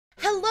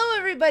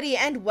everybody,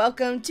 and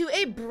welcome to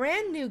a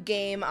brand new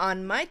game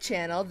on my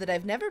channel that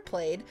I've never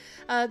played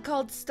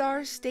called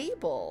Star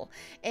Stable.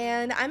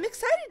 And I'm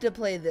excited to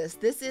play this.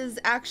 This is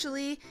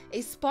actually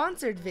a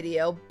sponsored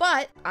video,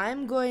 but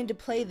I'm going to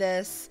play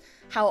this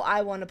how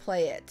I want to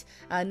play it.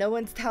 No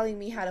one's telling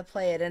me how to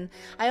play it, and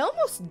I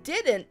almost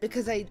didn't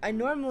because I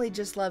normally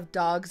just love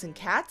dogs and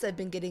cats. I've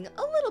been getting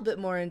a little bit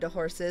more into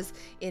horses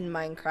in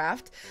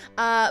Minecraft,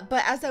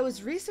 but as I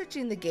was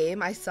researching the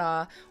game, I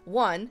saw,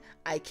 one,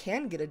 I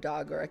can get a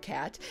dog or a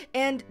cat,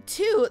 and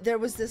two, there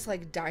was this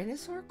like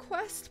dinosaur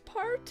quest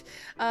part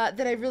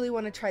that I really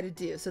want to try to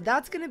do. So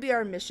that's going to be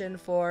our mission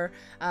for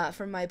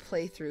my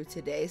playthrough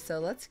today. So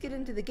let's get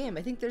into the game.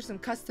 I think there's some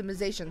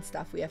customization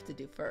stuff we have to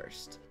do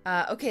first.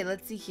 Okay,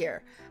 let's see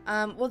here.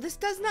 Well, this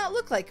does not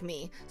look like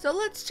me, so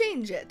let's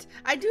change it.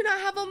 I do not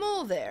have a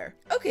mole there.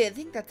 Okay, I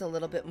think that's a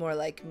little bit more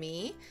like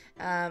me.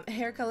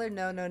 Hair color,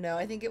 no.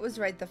 I think it was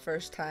right the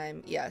first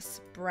time.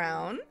 Yes,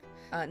 brown.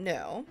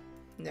 No,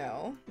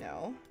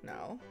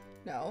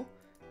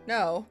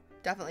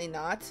 definitely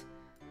not.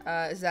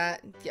 Is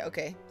that, yeah,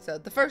 okay, so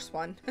the first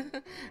one.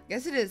 I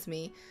guess it is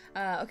me.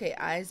 Okay,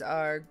 eyes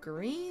are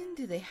green.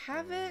 Do they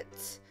have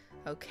it?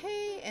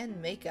 Okay, and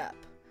makeup.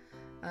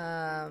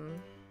 Oh,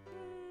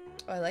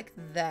 I like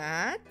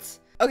that.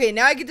 Okay,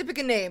 now I get to pick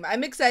a name.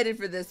 I'm excited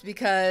for this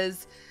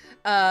because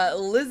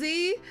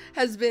Lizzie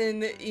has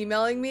been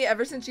emailing me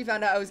ever since she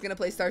found out I was gonna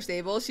play Star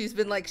Stable. She's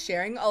been like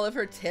sharing all of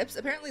her tips.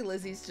 Apparently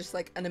Lizzie's just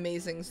like an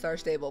amazing Star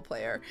Stable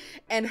player,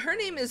 and her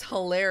name is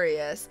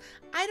hilarious.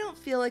 I don't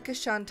feel like a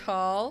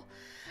Chantal.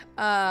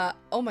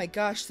 Oh my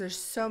gosh, there's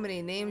so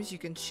many names you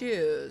can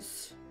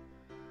choose.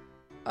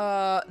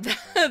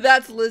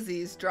 That's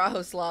Lizzie's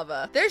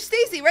Drahoslava. There's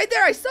Stacy right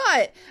there. I saw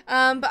it.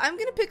 But I'm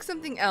gonna pick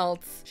something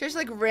else. Should I just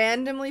like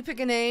randomly pick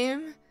a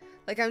name?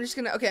 Like I'm just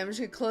gonna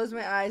close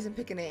my eyes and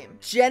pick a name.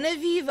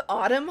 Genevieve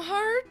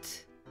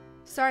Autumnheart?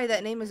 Sorry,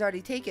 that name is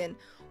already taken.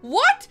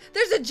 What?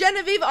 There's a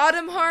Genevieve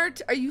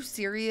Autumnheart? Are you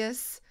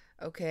serious?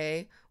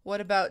 Okay.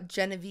 What about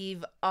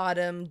Genevieve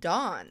Autumn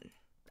Dawn?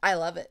 I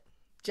love it.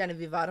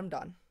 Genevieve Autumn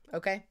Dawn.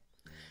 Okay.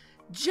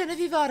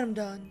 Genevieve Autumn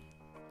Dawn.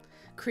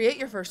 Create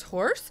your first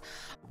horse?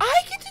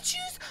 I get to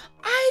choose?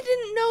 I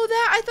didn't know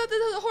that. I thought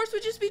that the horse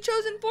would just be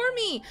chosen for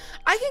me.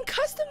 I can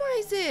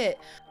customize it.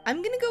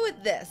 I'm gonna go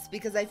with this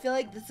because I feel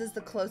like this is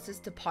the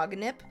closest to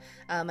Pogonip,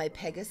 my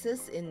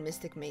Pegasus in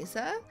Mystic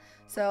Mesa.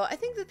 So I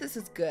think that this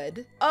is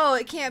good. Oh,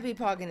 it can't be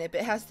Pogonip.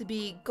 It has to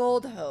be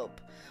Gold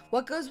Hope.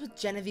 What goes with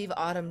Genevieve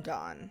Autumn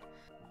Dawn?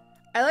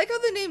 I like how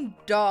the name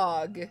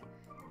Dog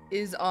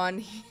is on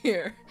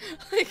here.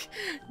 Like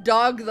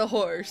Dog the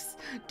horse,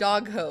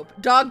 Dog Hope,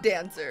 Dog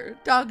Dancer,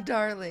 Dog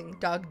Darling,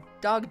 Dog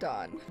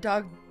Dawn,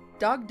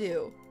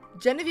 Dogdew.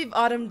 Genevieve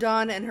Autumn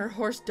Dawn and her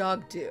horse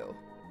Dogdew.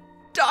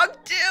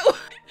 Dogdew!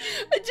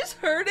 I just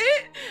heard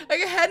it.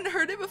 Like I hadn't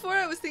heard it before.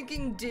 I was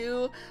thinking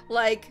dew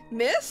like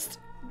mist,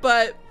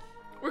 but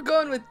we're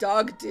going with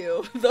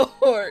Dogdew, the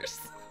horse.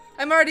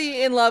 I'm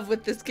already in love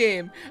with this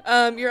game.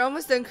 You're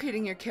almost done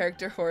creating your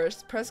character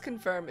horse. Press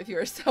confirm if you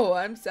are so.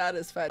 I'm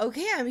satisfied.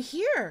 Okay, I'm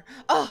here.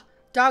 Oh,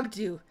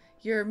 Dogdew,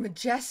 you're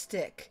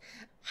majestic.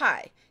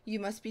 Hi,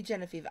 you must be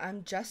Genevieve.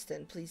 I'm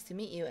Justin. Pleased to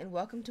meet you, and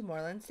welcome to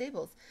Moorland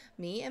Stables.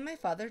 Me and my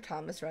father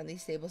Thomas run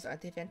these stables.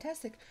 Aren't they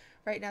fantastic?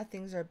 Right now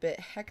things are a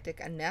bit hectic.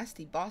 A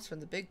nasty boss from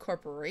the big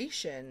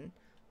corporation.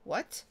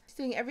 What? He's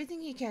doing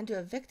everything he can to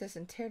evict us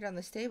and tear down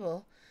the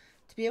stable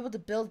to be able to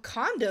build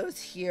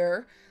condos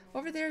here.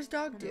 Over there is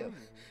Dogdew,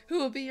 who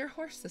will be your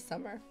horse this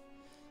summer.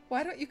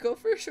 Why don't you go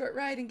for a short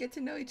ride and get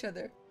to know each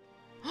other?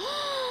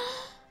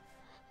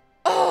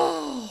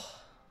 Oh!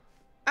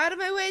 Out of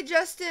my way,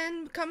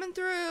 Justin. Coming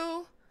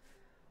through.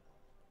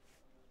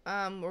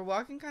 We're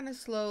walking kind of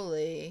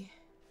slowly.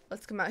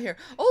 Let's come out here.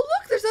 Oh,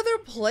 look, there's other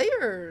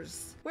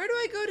players. Where do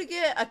I go to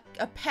get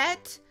a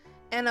pet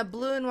and a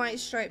blue and white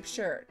striped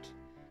shirt?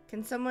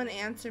 Can someone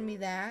answer me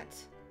that?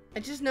 I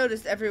just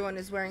noticed everyone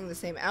is wearing the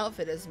same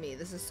outfit as me.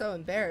 This is so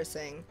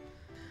embarrassing.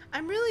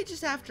 I'm really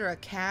just after a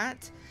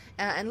cat.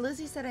 And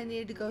Lizzie said I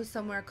needed to go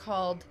somewhere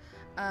called,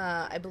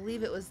 I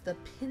believe it was the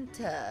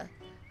Pinta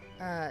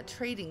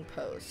trading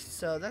post.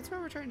 So that's where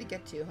we're trying to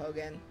get to,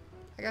 Hogan.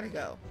 I gotta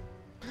go.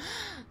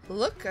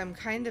 Look, I'm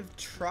kind of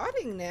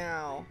trotting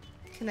now.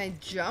 Can I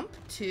jump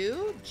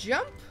too?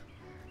 Jump?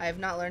 I have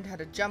not learned how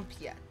to jump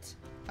yet.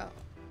 Oh,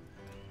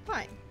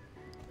 fine.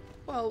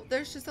 Well,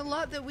 there's just a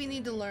lot that we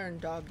need to learn,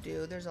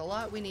 Dogdew. There's a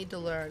lot we need to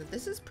learn.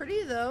 This is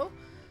pretty though.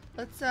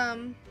 Let's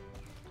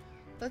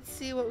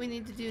see what we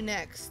need to do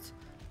next.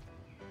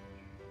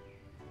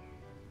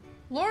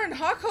 Lauren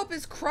Hawkhope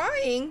is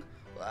crying.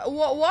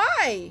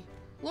 Why?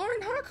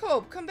 Lauren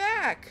Hawkhope, come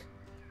back.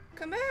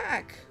 Come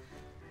back.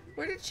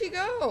 Where did she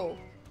go?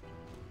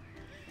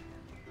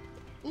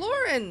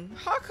 Lauren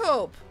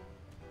Hawkhope.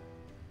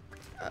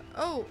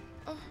 Oh.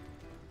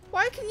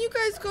 Why can you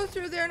guys go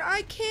through there and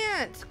I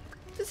can't?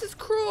 This is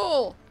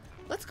cruel.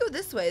 Let's go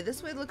this way.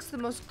 This way looks the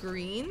most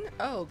green.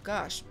 Oh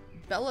gosh,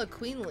 Bella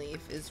Queenleaf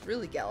is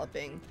really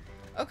galloping.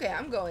 Okay,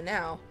 I'm going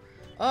now.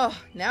 Oh,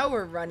 now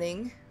we're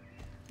running.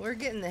 We're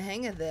getting the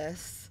hang of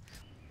this.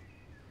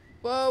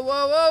 Whoa,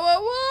 whoa, whoa,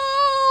 whoa,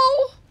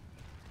 whoa!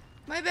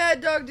 My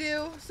bad,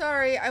 Dogdew.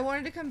 Sorry, I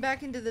wanted to come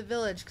back into the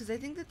village because I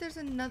think that there's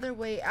another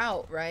way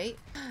out, right?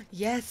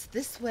 Yes,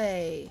 this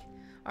way.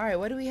 All right,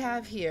 what do we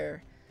have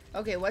here?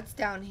 Okay, what's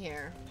down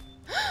here?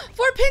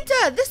 Fort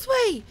Pinta, this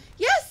way.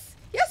 Yes,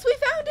 yes, we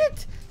found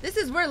it. This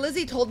is where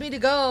Lizzie told me to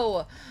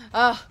go.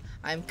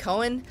 I'm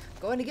going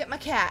to get my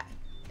cat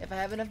if I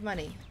have enough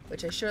money,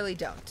 which I surely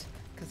don't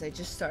because I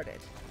just started.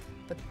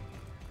 But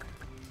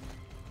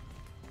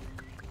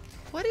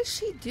what is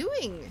she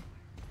doing?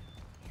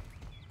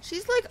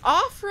 She's like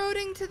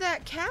off-roading to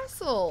that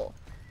castle.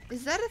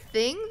 Is that a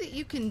thing that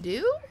you can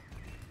do?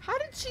 How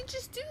did she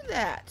just do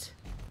that?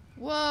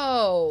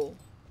 Whoa.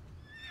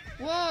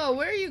 Whoa,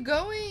 where are you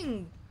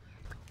going?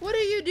 What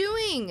are you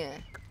doing?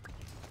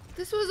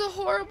 This was a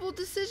horrible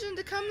decision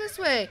to come this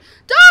way.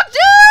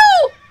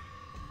 Dogdew!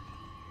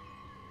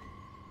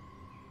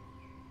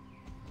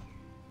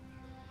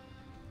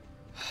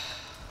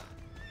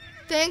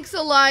 Thanks,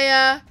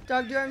 Alaya.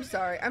 Dogdew, I'm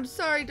sorry. I'm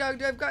sorry,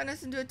 Dogdew. I've gotten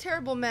us into a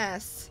terrible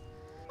mess.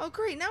 Oh,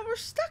 great. Now we're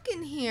stuck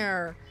in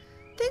here.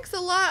 Thanks a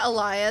lot,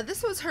 Alaya.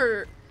 This was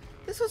her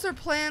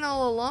plan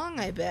all along,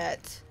 I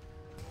bet.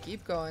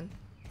 Keep going.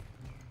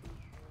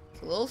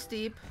 It's a little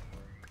steep.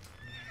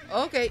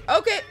 Okay,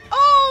 okay.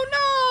 Oh,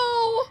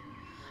 no!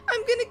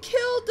 I'm gonna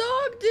kill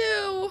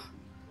Dogdew.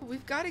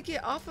 We've got to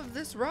get off of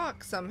this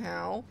rock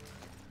somehow.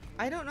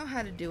 I don't know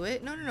how to do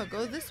it. No, no, no.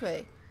 Go this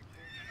way.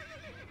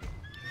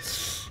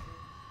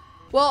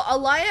 Well,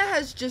 Alaya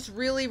has just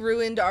really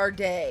ruined our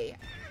day.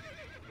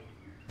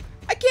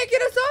 I can't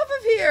get us off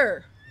of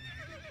here.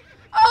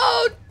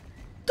 Oh,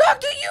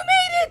 Dogdew, you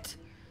made it.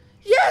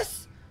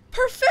 Yes,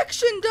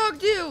 perfection,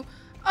 Dogdew.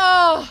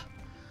 Oh,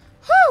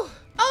 whew.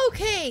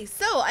 Okay,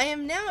 so I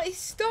am now a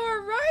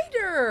star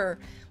rider,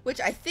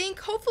 which I think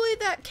hopefully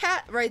that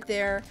cat right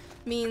there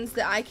means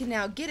that I can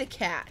now get a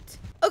cat.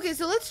 Okay,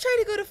 so let's try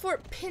to go to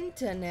Fort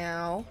Pinta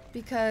now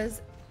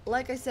because,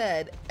 like I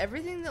said,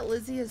 everything that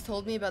Lizzie has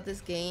told me about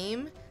this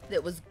game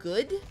that was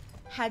good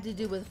had to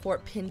do with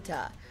Fort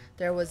Pinta.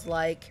 There was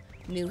like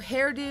new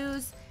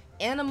hairdos,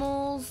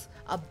 animals,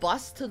 a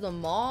bus to the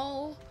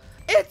mall.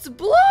 It's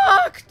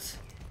blocked!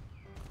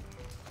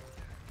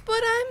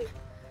 But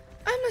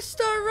I'm a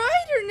star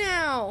rider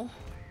now.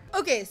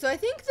 Okay, so I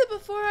think that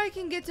before I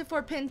can get to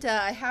Fort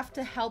Pinta, I have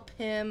to help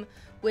him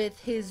with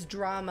his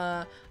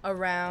drama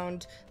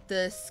around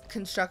this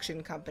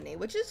construction company,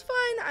 which is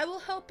fine. I will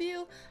help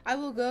you. I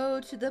will go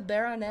to the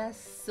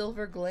Baroness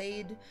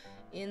Silverglade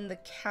in the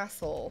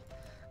castle,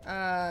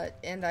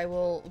 and I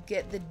will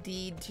get the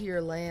deed to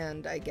your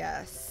land, I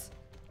guess.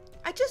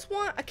 I just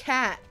want a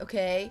cat,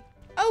 okay?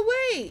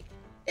 Oh, wait.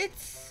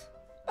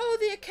 Oh,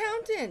 the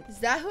accountant. Is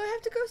that who I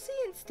have to go see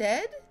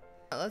instead?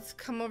 Let's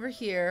come over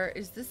here.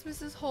 Is this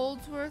Mrs.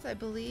 Holdsworth, I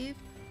believe?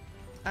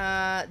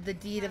 The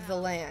deed of the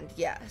land,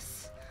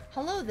 yes.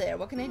 Hello there,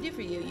 what can I do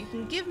for you? You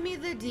can give me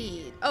the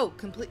deed. Oh,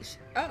 complete.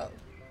 Oh.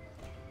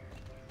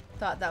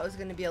 Thought that was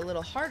going to be a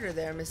little harder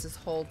there, Mrs.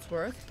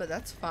 Holdsworth, but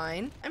that's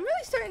fine. I'm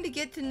really starting to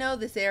get to know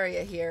this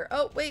area here.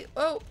 Oh, wait.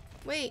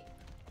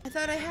 I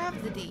thought I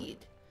have the deed,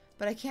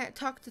 but I can't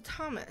talk to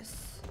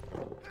Thomas.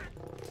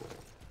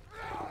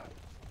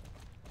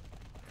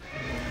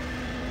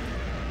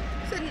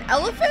 Is it an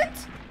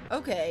elephant?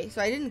 Okay,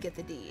 so I didn't get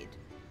the deed.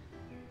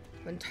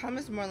 When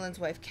Thomas Moreland's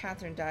wife,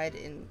 Catherine, died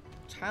in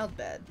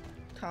childbed,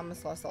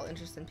 Thomas lost all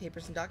interest in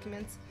papers and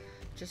documents.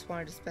 Just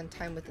wanted to spend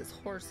time with his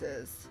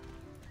horses.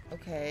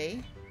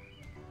 Okay.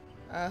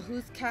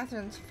 Who's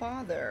Catherine's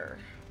father?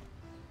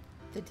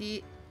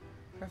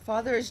 Her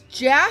father is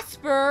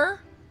Jasper!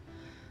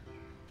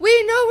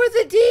 We know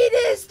where the deed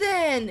is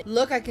then!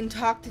 Look, I can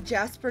talk to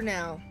Jasper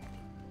now.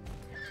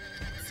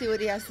 See what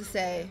he has to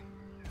say.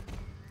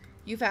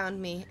 You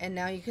found me, and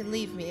now you can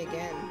leave me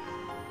again.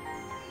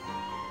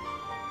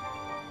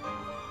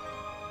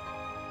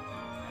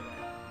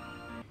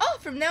 Oh,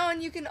 from now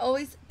on you can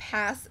always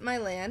pass my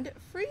land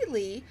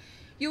freely.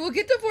 You will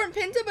get to Fort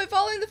Pinta by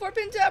following the Fort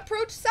Pinta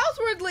approach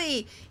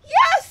southwardly.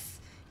 Yes!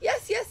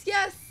 Yes, yes,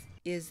 yes.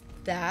 Is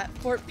that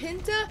Fort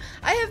Pinta?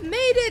 I have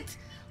made it!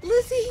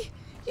 Lizzie,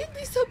 you'd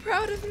be so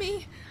proud of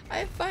me. I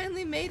have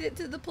finally made it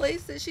to the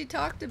place that she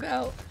talked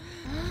about.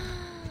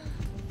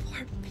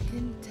 Fort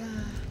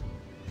Pinta.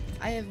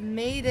 I have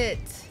made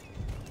it.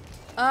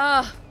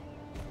 Ah.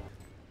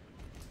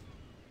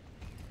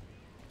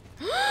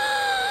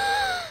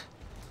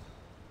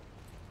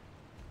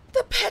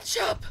 The pet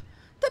shop!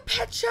 The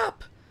pet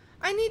shop!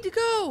 I need to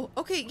go.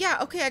 Okay, yeah,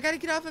 okay, I gotta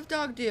get off of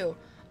Dogdew.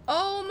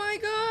 Oh my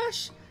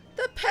gosh.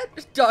 The pet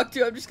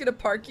Dogdew, I'm just gonna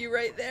park you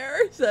right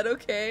there. Is that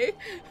okay?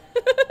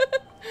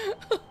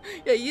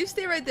 Yeah, you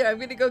stay right there. I'm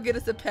gonna go get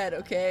us a pet,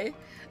 okay?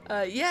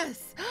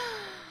 Yes.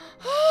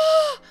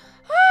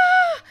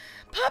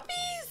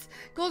 Puppies!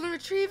 Golden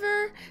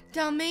Retriever,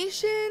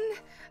 Dalmatian.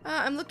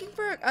 I'm looking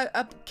for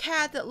a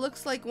cat that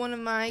looks like one of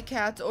my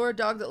cats, or a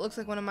dog that looks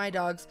like one of my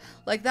dogs.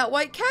 Like that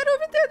white cat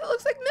over there that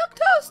looks like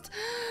Milquetoast.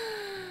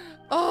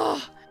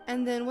 Oh,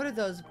 and then what are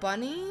those,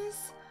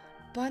 bunnies?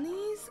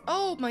 bunnies?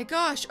 Oh my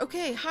gosh.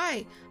 Okay,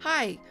 hi.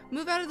 Hi.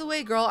 Move out of the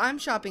way, girl. I'm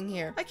shopping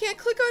here. I can't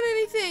click on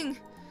anything.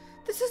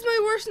 This is my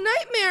worst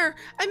nightmare.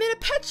 I'm in a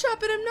pet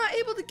shop and I'm not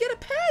able to get a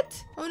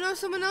pet. Oh no,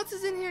 someone else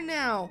is in here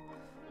now.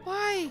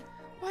 Why?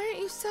 Why aren't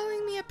you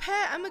selling me a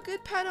pet? I'm a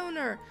good pet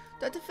owner.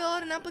 Do I have to fill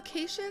out an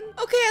application?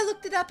 Okay, I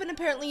looked it up and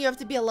apparently you have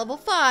to be a level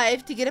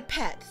 5 to get a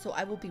pet. So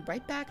I will be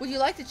right back. Would you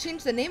like to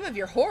change the name of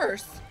your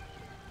horse?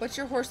 What's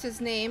your horse's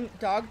name?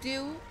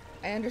 Dogdew?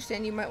 I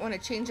understand you might want to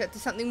change that to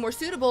something more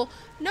suitable.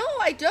 No,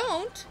 I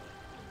don't.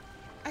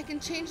 I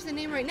can change the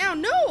name right now.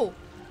 No!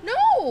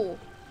 No!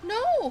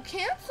 No!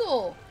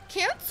 Cancel!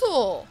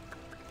 Cancel!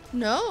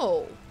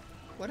 No!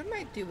 What am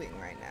I doing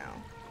right now?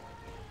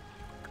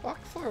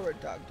 Walk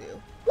forward, Dogdew.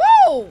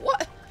 Whoa!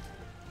 What?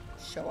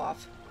 Show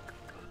off.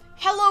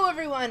 Hello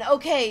everyone!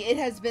 Okay, it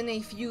has been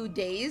a few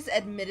days,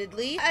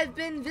 admittedly. I've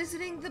been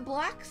visiting the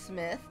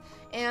blacksmith,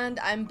 and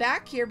I'm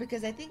back here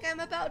because I think I'm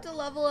about to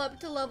level up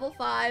to level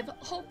 5,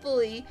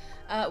 hopefully,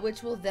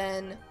 which will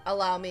then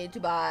allow me to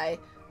buy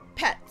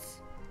pets.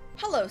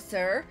 Hello,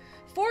 sir.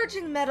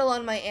 Forging metal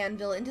on my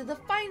anvil into the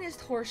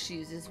finest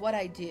horseshoes is what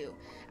I do.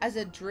 As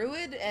a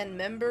druid and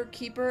member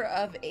keeper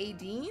of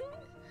Aideen,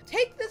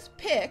 take this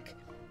pick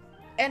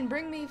and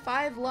bring me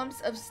 5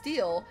 lumps of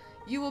steel.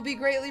 You will be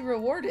greatly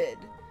rewarded.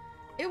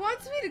 It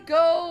wants me to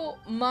go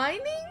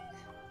mining?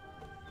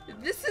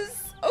 This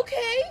is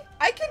okay.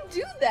 I can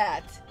do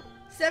that.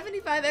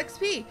 75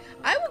 XP.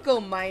 I will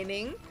go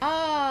mining.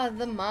 Ah,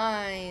 the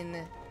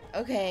mine.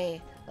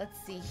 Okay, let's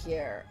see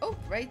here. Oh,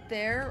 right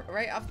there,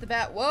 right off the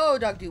bat. Whoa,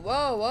 Dogdew.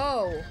 Whoa,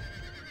 whoa.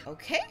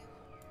 Okay.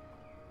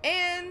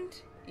 And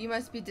you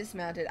must be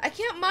dismounted. I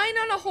can't mine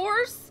on a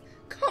horse?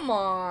 Come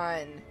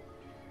on.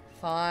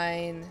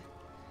 Fine.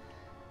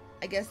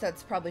 I guess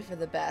that's probably for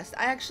the best.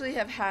 I actually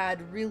have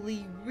had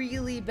really,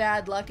 really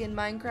bad luck in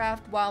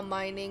Minecraft while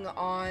mining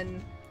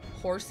on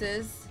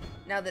horses,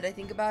 now that I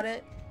think about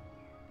it.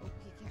 Oh,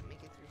 he can't make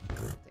it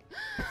through the thing.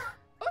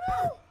 Oh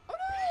no! Oh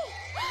no!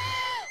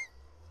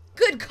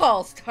 Good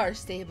call, Star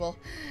Stable.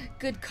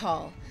 Good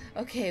call.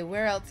 Okay,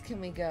 where else can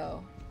we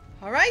go?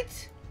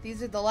 Alright,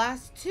 these are the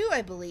last 2,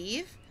 I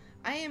believe.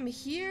 I am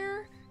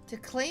here to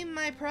claim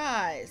my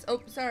prize.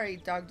 Oh, sorry,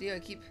 Dogdew. I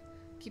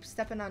keep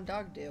stepping on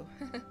Dogdew.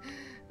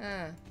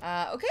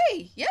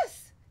 Okay,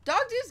 yes.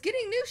 Dogdew's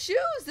getting new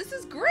shoes. This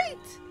is great.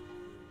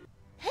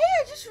 Hey,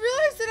 I just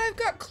realized that I've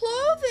got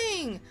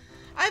clothing.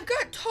 I've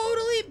got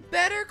totally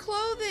better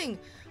clothing.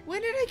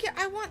 When did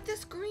I want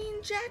this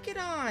green jacket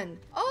on.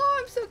 Oh,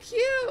 I'm so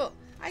cute.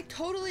 I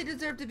totally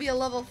deserve to be a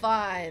level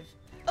 5.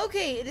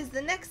 Okay, it is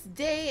the next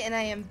day and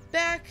I am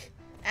back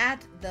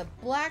at the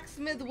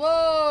blacksmith. Whoa,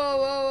 whoa,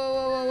 whoa,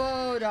 whoa,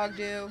 whoa, whoa,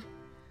 Dogdew.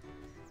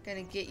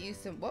 Gonna get you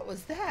some, what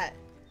was that?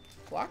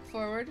 Walk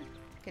forward.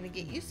 Gonna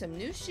get you some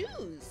new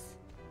shoes.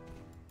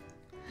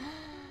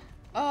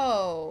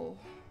 Oh,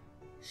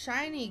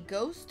 shiny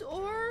ghost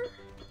ore?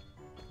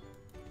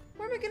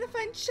 Where am I gonna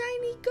find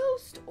shiny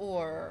ghost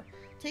ore?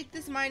 Take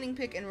this mining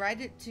pick and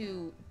ride it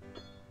to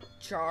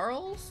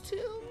Jarl's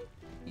tomb?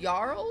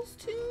 Jarl's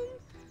tomb?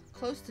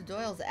 Close to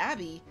Doyle's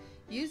Abbey.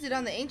 Use it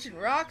on the ancient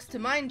rocks to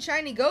mine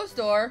shiny ghost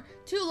ore.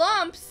 2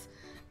 lumps?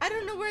 I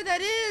don't know where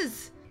that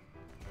is.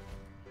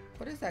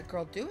 What is that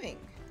girl doing?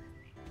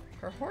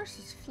 Her horse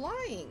is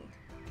flying.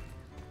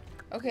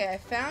 Okay, I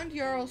found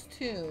Jarl's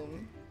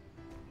tomb.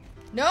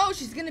 No,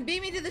 she's gonna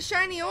beat me to the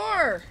shiny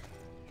ore.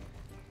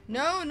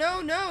 No,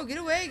 no, no. Get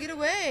away, get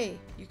away.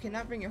 You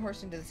cannot bring your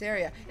horse into this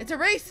area. It's a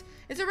race.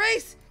 It's a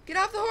race. Get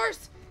off the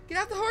horse. Get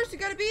off the horse. You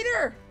gotta beat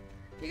her.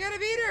 You gotta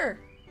beat her.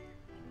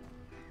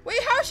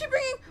 Wait, how is she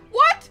bringing...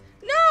 What?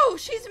 No,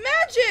 she's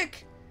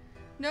magic.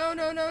 No,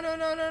 no, no, no,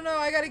 no, no, no.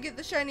 I gotta get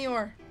the shiny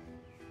ore.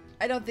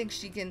 I don't think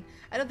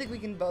we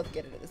can both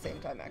get it at the same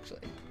time,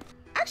 actually.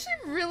 I actually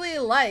really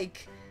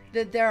like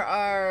that there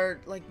are,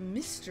 like,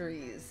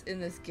 mysteries in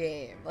this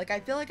game. Like, I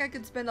feel like I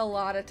could spend a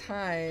lot of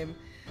time.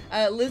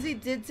 Lizzie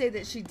did say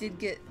that she did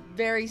get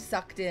very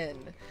sucked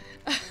in.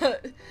 I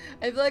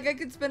feel like I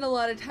could spend a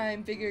lot of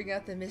time figuring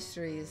out the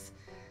mysteries.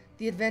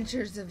 The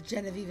adventures of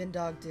Genevieve and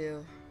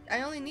Dogdew.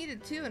 I only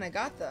needed 2 and I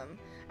got them.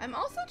 I'm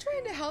also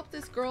trying to help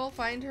this girl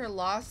find her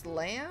lost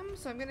lamb,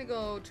 so I'm gonna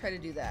go try to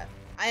do that.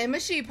 I am a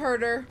sheep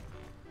herder.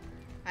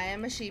 I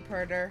am a sheep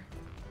herder.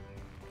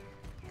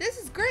 This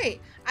is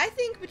great. I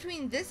think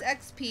between this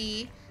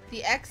XP,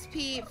 the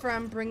XP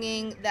from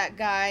bringing that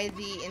guy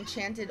the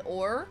enchanted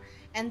ore,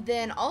 and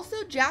then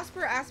also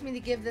Jasper asked me to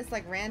give this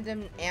like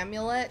random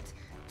amulet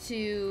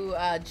to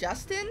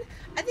Justin.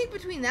 I think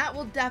between that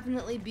we'll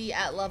definitely be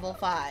at level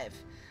 5.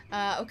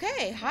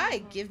 Okay, hi,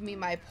 give me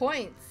my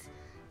points.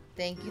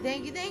 Thank you,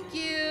 thank you, thank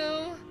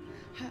you.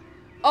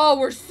 Oh,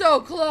 we're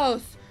so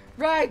close.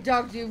 Ride,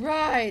 Dogdew,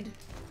 ride.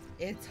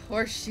 It's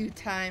horseshoe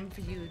time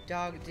for you,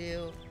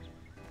 Dogdew.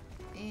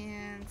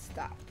 And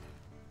stop.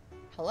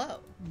 Hello.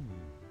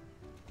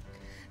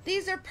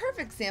 These are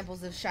perfect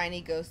samples of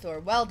shiny ghost ore.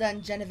 Well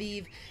done,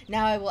 Genevieve.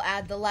 Now I will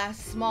add the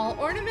last small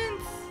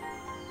ornaments.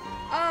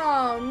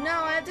 Oh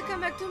no, I have to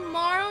come back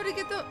tomorrow to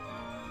get the...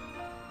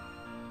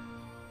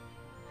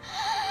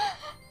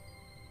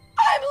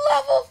 I'm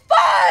level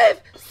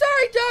 5!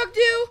 Sorry,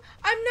 Dogdew.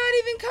 I'm not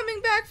even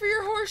coming back for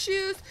your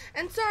horseshoes.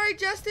 And sorry,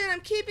 Justin, I'm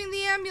keeping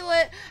the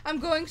amulet. I'm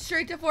going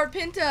straight to Fort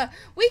Pinta.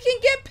 We can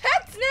get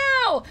pets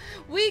now.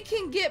 We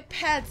can get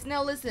pets.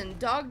 Now listen,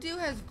 Dogdew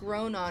has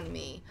grown on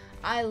me.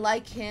 I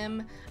like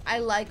him. I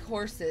like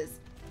horses.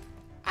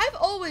 I've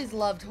always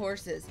loved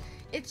horses.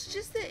 It's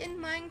just that in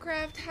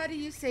Minecraft, how do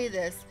you say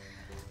this?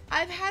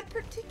 I've had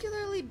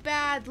particularly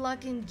bad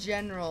luck in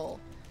general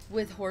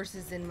with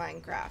horses in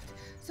Minecraft.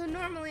 So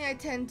normally I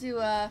tend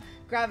to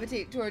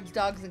gravitate towards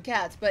dogs and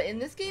cats, but in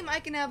this game I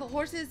can have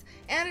horses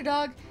and a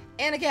dog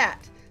and a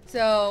cat.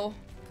 So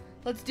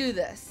let's do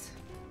this.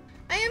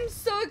 I am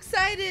so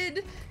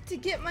excited to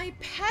get my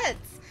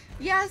pets.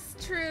 Yes,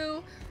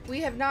 true.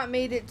 We have not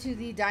made it to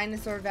the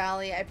Dinosaur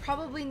Valley. I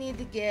probably need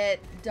to get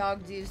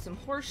Dogdew some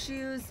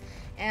horseshoes,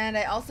 and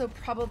I also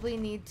probably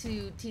need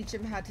to teach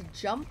him how to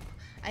jump.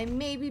 I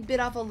maybe bit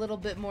off a little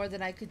bit more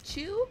than I could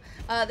chew.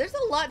 There's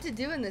a lot to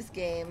do in this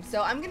game,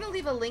 so I'm gonna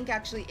leave a link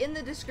actually in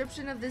the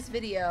description of this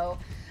video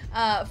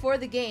for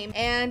the game.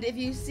 And if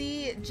you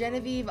see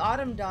Genevieve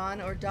Autumn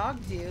Dawn or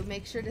Dogdew,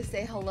 make sure to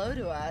say hello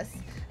to us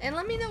and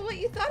let me know what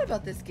you thought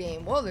about this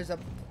game. Whoa, there's a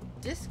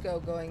disco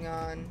going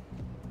on.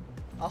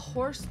 A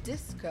horse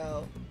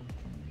disco.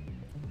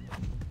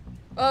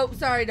 Oh,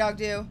 sorry,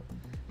 Dogdew.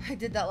 I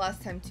did that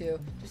last time too.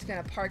 Just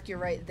gonna park you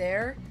right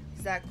there.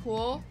 Is that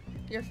cool?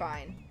 You're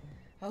fine.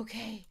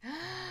 Okay.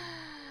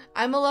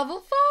 I'm a level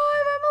 5.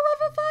 I'm a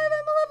level 5.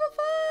 I'm a level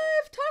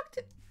 5. Talk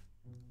to...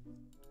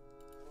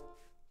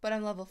 But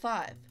I'm level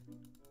 5.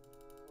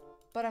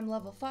 But I'm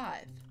level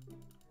 5.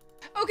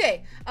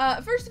 Okay.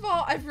 First of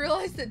all, I've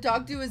realized that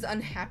Dogdew is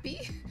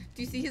unhappy.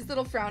 Do you see his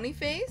little frowny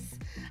face?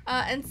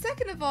 And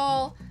second of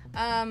all,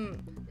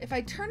 if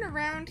I turn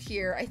around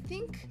here, I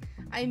think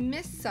I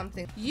missed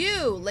something.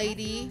 You,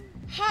 lady.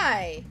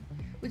 Hi.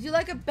 Would you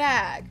like a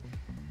bag?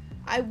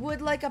 I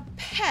would like a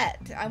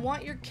pet. I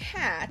want your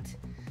cat.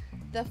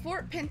 The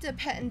Fort Pinta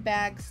Pet and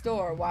Bag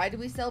Store. Why do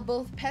we sell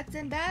both pets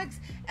and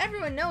bags?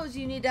 Everyone knows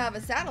you need to have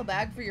a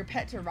saddlebag for your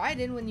pet to ride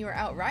in when you are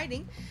out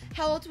riding.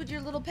 How else would your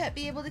little pet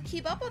be able to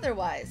keep up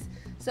otherwise?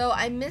 So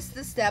I missed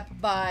the step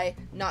by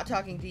not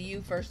talking to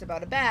you first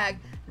about a bag.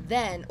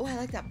 Then, oh, I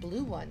like that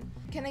blue one.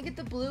 Can I get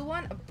the blue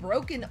one? A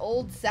broken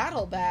old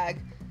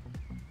saddlebag.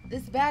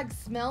 This bag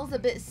smells a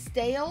bit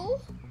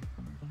stale.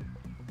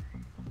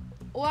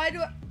 Why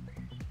do I...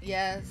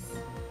 Yes.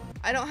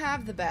 I don't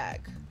have the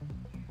bag.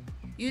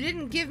 You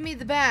didn't give me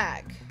the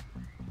bag.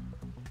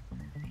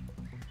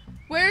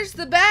 Where's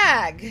the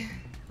bag?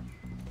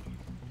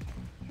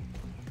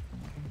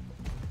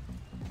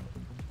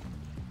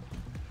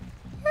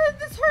 Where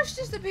did this horse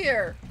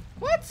disappear?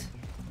 What?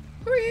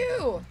 Who are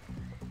you?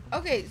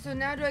 Okay, so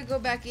now do I go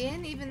back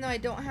in even though I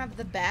don't have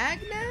the bag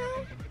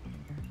now?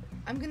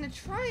 I'm gonna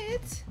try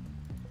it.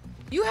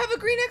 You have a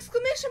green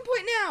exclamation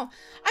point now.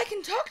 I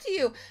can talk to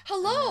you.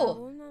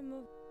 Hello.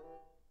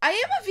 I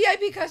am a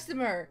VIP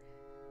customer.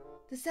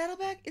 The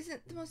saddlebag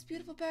isn't the most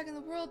beautiful bag in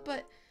the world,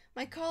 but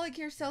my colleague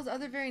here sells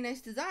other very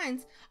nice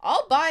designs.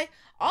 I'll buy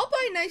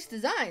nice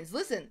designs.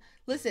 Listen,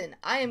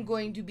 I am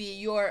going to be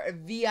your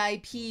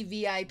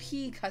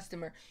VIP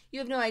customer. You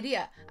have no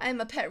idea. I am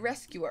a pet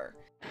rescuer.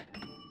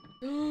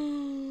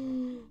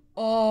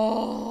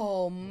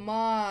 Oh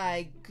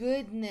my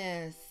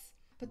goodness.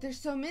 But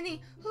there's so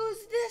many.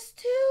 Who's this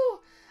too?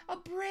 A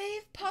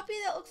brave puppy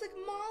that looks like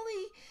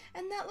Molly,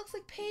 and that looks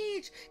like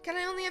Paige. Can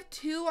I only have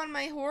 2 on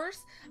my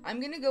horse? I'm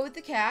gonna go with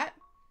the cat.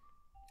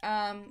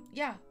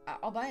 Yeah,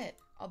 I'll buy it.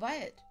 I'll buy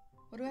it.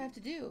 What do I have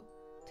to do?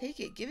 Take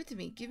it. Give it to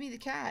me. Give me the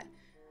cat.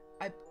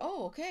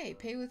 Oh, okay.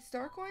 Pay with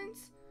star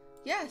coins?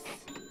 Yes.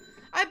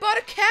 I bought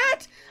a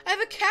cat. I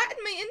have a cat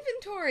in my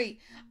inventory.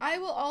 I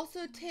will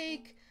also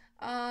take,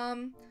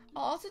 I'll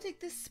also take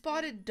this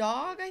spotted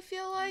dog, I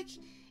feel like.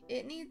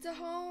 It needs a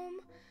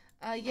home.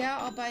 Yeah,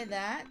 I'll buy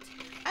that.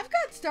 I've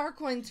got star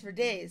coins for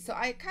days, so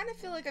I kind of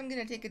feel like I'm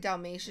gonna take a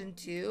Dalmatian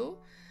too.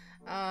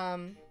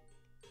 Can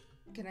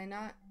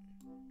I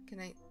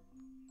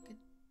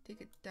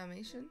take a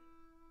Dalmatian?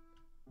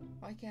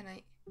 Why can't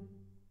I?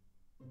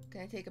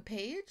 Can I take a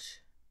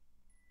page?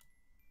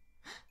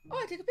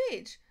 Oh, I took a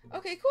page.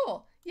 Okay,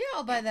 cool. Yeah,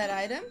 I'll buy that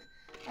item.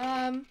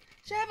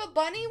 Should I have a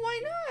bunny? Why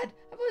not?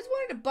 I've always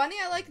wanted a bunny.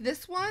 I like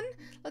this one.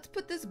 Let's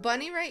put this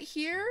bunny right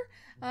here.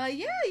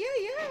 Yeah.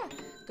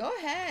 Go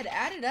ahead,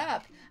 add it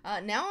up.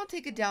 Now I'll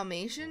take a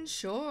Dalmatian.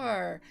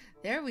 Sure.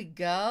 There we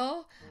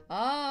go.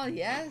 Oh,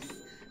 yes.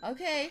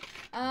 Okay.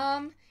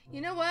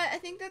 You know what? I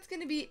think that's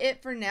gonna be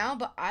it for now,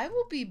 but I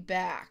will be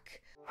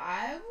back.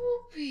 I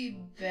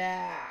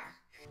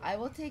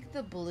will take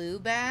the blue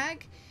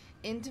bag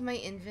into my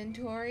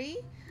inventory.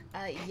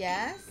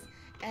 Yes.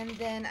 And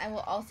then I will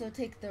also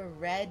take the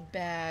red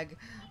bag.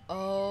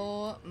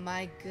 Oh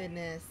my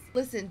goodness.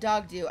 Listen,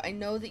 Dogdew, I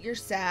know that you're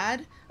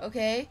sad,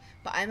 okay?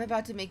 But I'm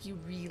about to make you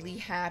really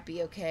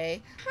happy,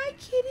 okay? Hi,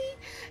 kitty.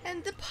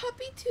 And the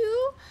puppy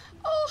too.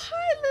 Oh,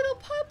 hi, little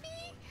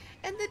puppy.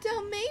 And the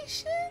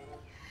Dalmatian.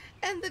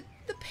 And the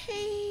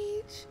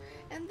page.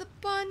 And the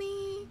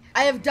bunny.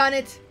 I have done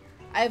it.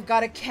 I have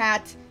got a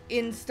cat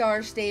in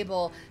Star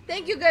Stable.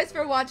 Thank you guys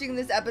for watching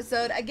this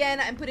episode. Again,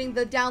 I'm putting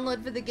the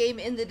download for the game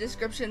in the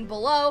description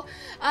below.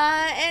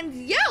 And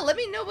yeah, let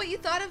me know what you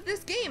thought of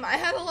this game. I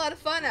had a lot of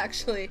fun,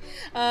 actually.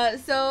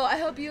 So I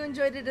hope you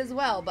enjoyed it as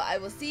well. But I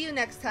will see you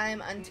next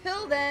time.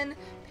 Until then,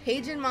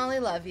 Paige and Molly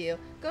love you.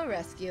 Go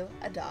rescue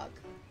a dog.